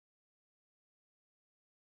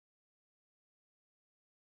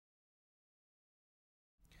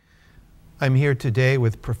I'm here today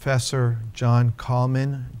with Professor John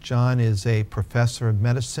Kalman. John is a professor of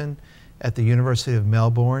medicine at the University of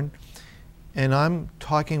Melbourne. And I'm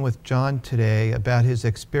talking with John today about his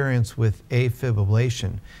experience with AFib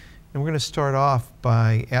ablation. And we're going to start off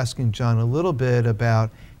by asking John a little bit about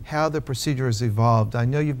how the procedure has evolved. I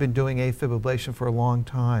know you've been doing AFib ablation for a long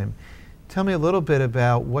time. Tell me a little bit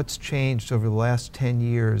about what's changed over the last 10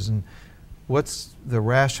 years and what's the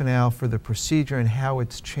rationale for the procedure and how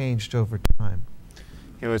it's changed over time.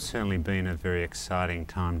 Yeah, it's certainly been a very exciting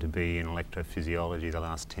time to be in electrophysiology the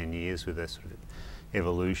last 10 years with a sort of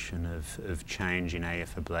evolution of change in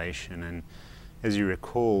AF ablation. And as you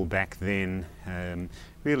recall, back then,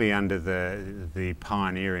 really under the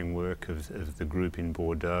pioneering work of the group in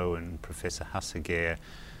Bordeaux and Professor Husseguer,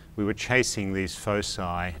 we were chasing these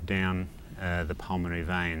foci down the pulmonary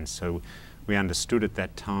veins. So we understood at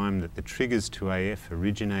that time that the triggers to AF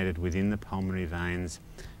originated within the pulmonary veins,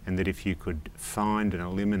 and that if you could find and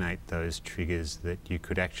eliminate those triggers, that you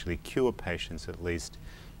could actually cure patients at least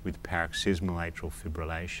with paroxysmal atrial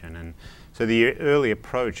fibrillation. And so the early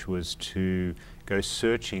approach was to go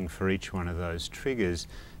searching for each one of those triggers,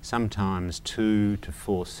 sometimes 2 to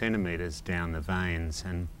 4 centimetres down the veins.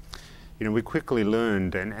 And you know, we quickly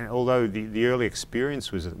learned, and although the early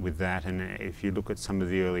experience was with that, and if you look at some of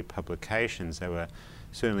the early publications, they were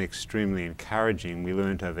certainly extremely encouraging, we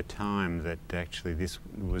learned over time that actually this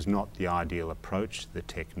was not the ideal approach to the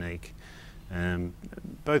technique,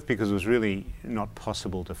 both because it was really not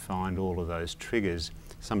possible to find all of those triggers.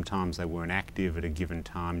 Sometimes they weren't active at a given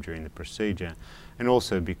time during the procedure, and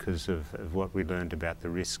also because of what we learned about the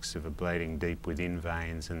risks of ablating deep within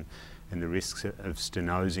veins and the risks of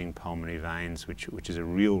stenosing pulmonary veins, which is a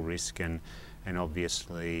real risk and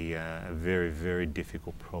obviously a very, very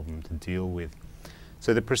difficult problem to deal with.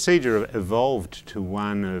 So the procedure evolved to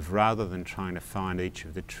one of, rather than trying to find each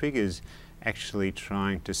of the triggers, actually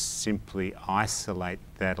trying to simply isolate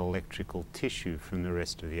that electrical tissue from the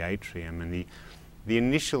rest of the atrium. And the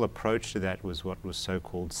initial approach to that was what was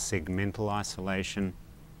so-called segmental isolation,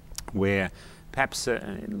 where perhaps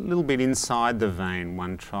a little bit inside the vein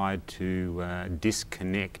one tried to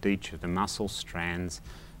disconnect each of the muscle strands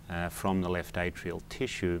from the left atrial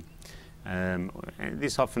tissue. And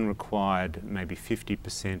this often required maybe 50%,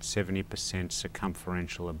 70%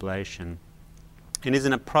 circumferential ablation, and is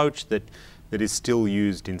an approach that is still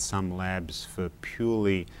used in some labs for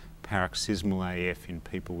purely paroxysmal AF in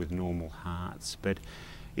people with normal hearts. But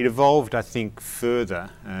it evolved, I think, further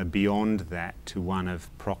beyond that to one of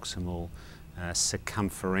proximal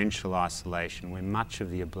circumferential isolation, where much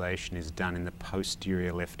of the ablation is done in the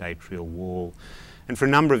posterior left atrial wall. And for a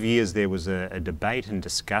number of years there was a debate and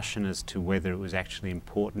discussion as to whether it was actually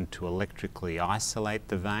important to electrically isolate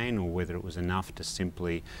the vein or whether it was enough to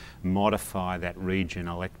simply modify that region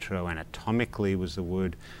electroanatomically, was the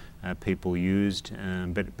word people used.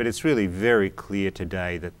 But it's really very clear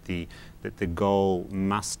today that the goal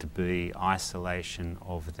must be isolation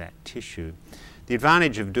of that tissue. The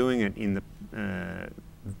advantage of doing it in the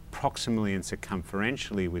proximally and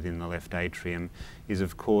circumferentially within the left atrium is,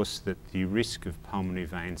 of course, that the risk of pulmonary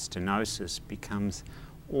vein stenosis becomes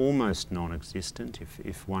almost non-existent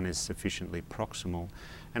if one is sufficiently proximal.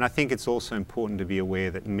 And I think it's also important to be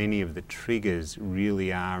aware that many of the triggers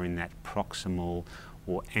really are in that proximal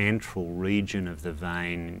or antral region of the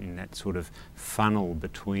vein, in that sort of funnel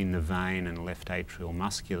between the vein and left atrial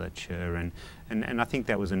musculature. And I think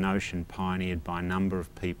that was a notion pioneered by a number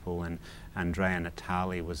of people, and Andrea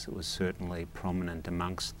Natali was certainly prominent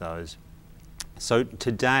amongst those. So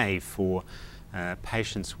today, for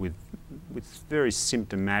patients with very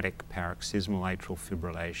symptomatic paroxysmal atrial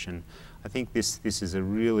fibrillation, I think this is a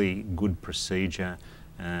really good procedure.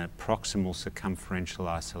 Proximal circumferential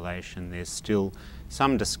isolation. There's still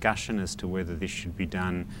some discussion as to whether this should be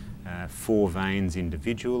done for veins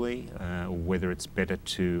individually, or whether it's better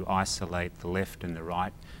to isolate the left and the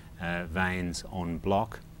right veins en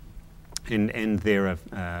bloc. And there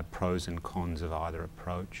are pros and cons of either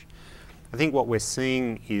approach. I think what we're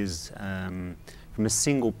seeing is from a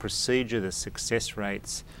single procedure, the success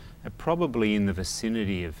rates are probably in the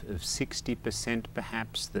vicinity of 60%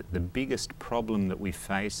 perhaps. That the biggest problem that we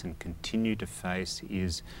face and continue to face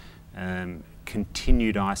is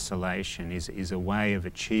continued isolation, is a way of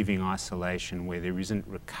achieving isolation where there isn't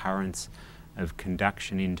recurrence of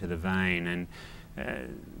conduction into the vein. And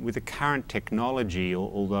with the current technology,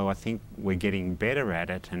 although I think we're getting better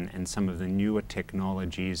at it, and some of the newer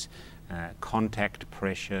technologies, contact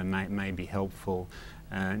pressure may be helpful,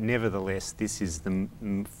 nevertheless this is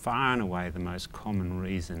far and away the most common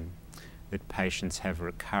reason that patients have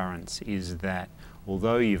recurrence is that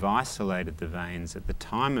although you've isolated the veins at the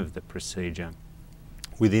time of the procedure,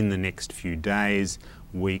 within the next few days,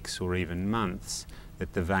 weeks or even months,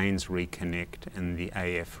 that the veins reconnect and the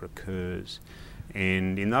AF recurs.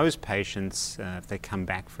 And in those patients, if they come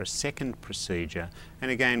back for a second procedure,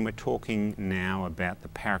 and again we're talking now about the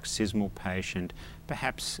paroxysmal patient,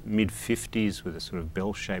 perhaps mid-50s with a sort of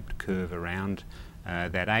bell-shaped curve around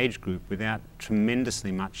that age group without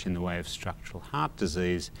tremendously much in the way of structural heart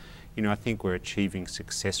disease, you know, I think we're achieving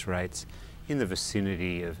success rates in the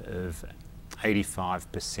vicinity of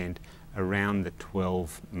 85% around the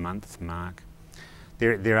 12-month mark.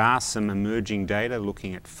 There are some emerging data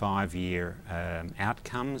looking at 5-year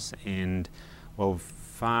outcomes, and while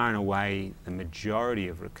far and away the majority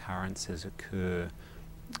of recurrences occur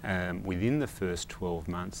within the first 12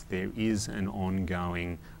 months, there is an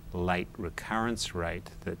ongoing late recurrence rate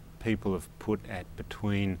that people have put at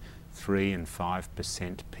between 3 and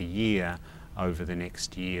 5% per year over the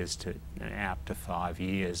next years to out to 5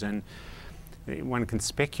 years. And one can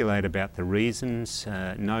speculate about the reasons.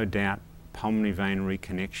 No doubt pulmonary vein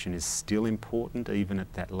reconnection is still important even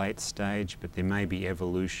at that late stage, but there may be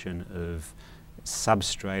evolution of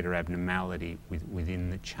substrate or abnormality within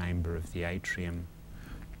the chamber of the atrium.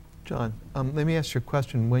 John, let me ask you a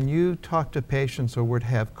question. When you talk to patients or would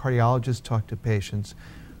have cardiologists talk to patients,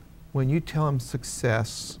 when you tell them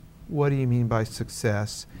success, what do you mean by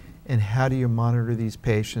success? And how do you monitor these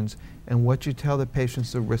patients? And what you tell the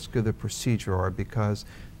patients the risk of the procedure are, because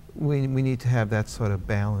we need to have that sort of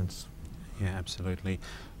balance. Yeah, absolutely.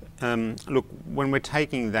 Look, when we're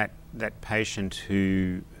taking that patient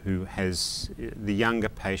who has, the younger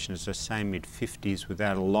patient, as I say, mid-50s,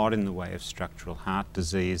 without a lot in the way of structural heart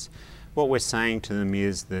disease, what we're saying to them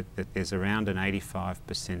is that there's around an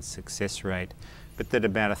 85% success rate, but that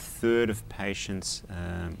about a third of patients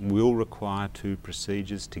will require 2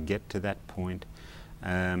 procedures to get to that point.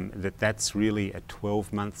 That's really a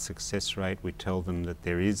 12-month success rate. We tell them that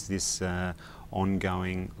there is this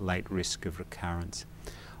ongoing late risk of recurrence.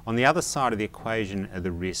 On the other side of the equation are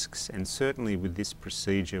the risks, and certainly with this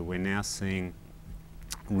procedure we're now seeing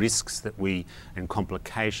risks and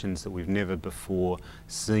complications that we've never before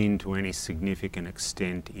seen to any significant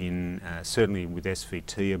extent in certainly with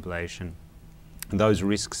SVT ablation. Those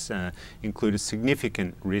risks include a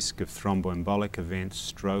significant risk of thromboembolic events,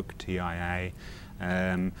 stroke, TIA,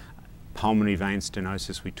 pulmonary vein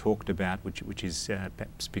stenosis we talked about, which is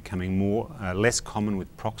perhaps becoming less common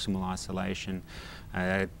with proximal isolation,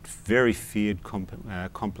 very feared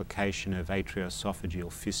complication of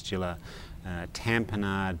atrioesophageal fistula,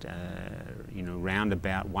 tamponade, round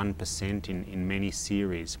about 1% in many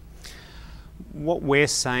series. What we're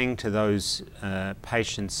saying to those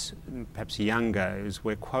patients, perhaps younger, is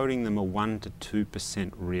we're quoting them a 1 to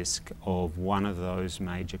 2% risk of one of those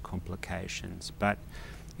major complications. But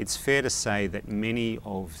it's fair to say that many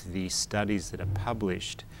of the studies that are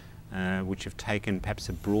published, which have taken perhaps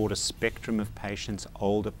a broader spectrum of patients,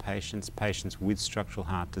 older patients, patients with structural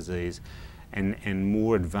heart disease, and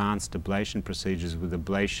more advanced ablation procedures with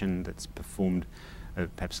ablation that's performed,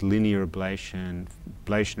 perhaps linear ablation,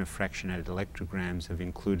 ablation of fractionated electrograms, have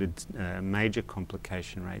included major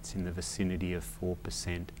complication rates in the vicinity of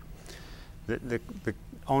 4%. The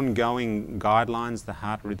ongoing guidelines, the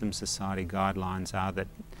Heart Rhythm Society guidelines, are that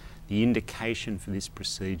the indication for this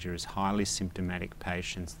procedure is highly symptomatic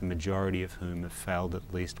patients, the majority of whom have failed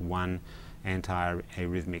at least one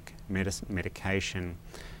anti-arrhythmic medication.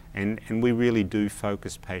 And we really do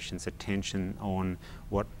focus patients' attention on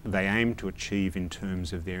what they aim to achieve in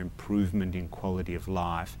terms of their improvement in quality of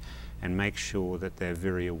life, and make sure that they're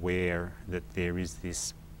very aware that there is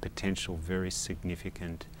this potential very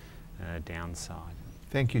significant downside.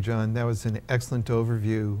 Thank you, John. That was an excellent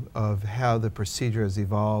overview of how the procedure has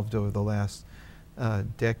evolved over the last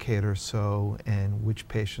decade or so, and which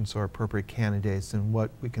patients are appropriate candidates, and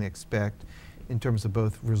what we can expect in terms of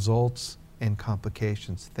both results and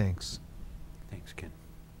complications. Thanks. Thanks, Ken.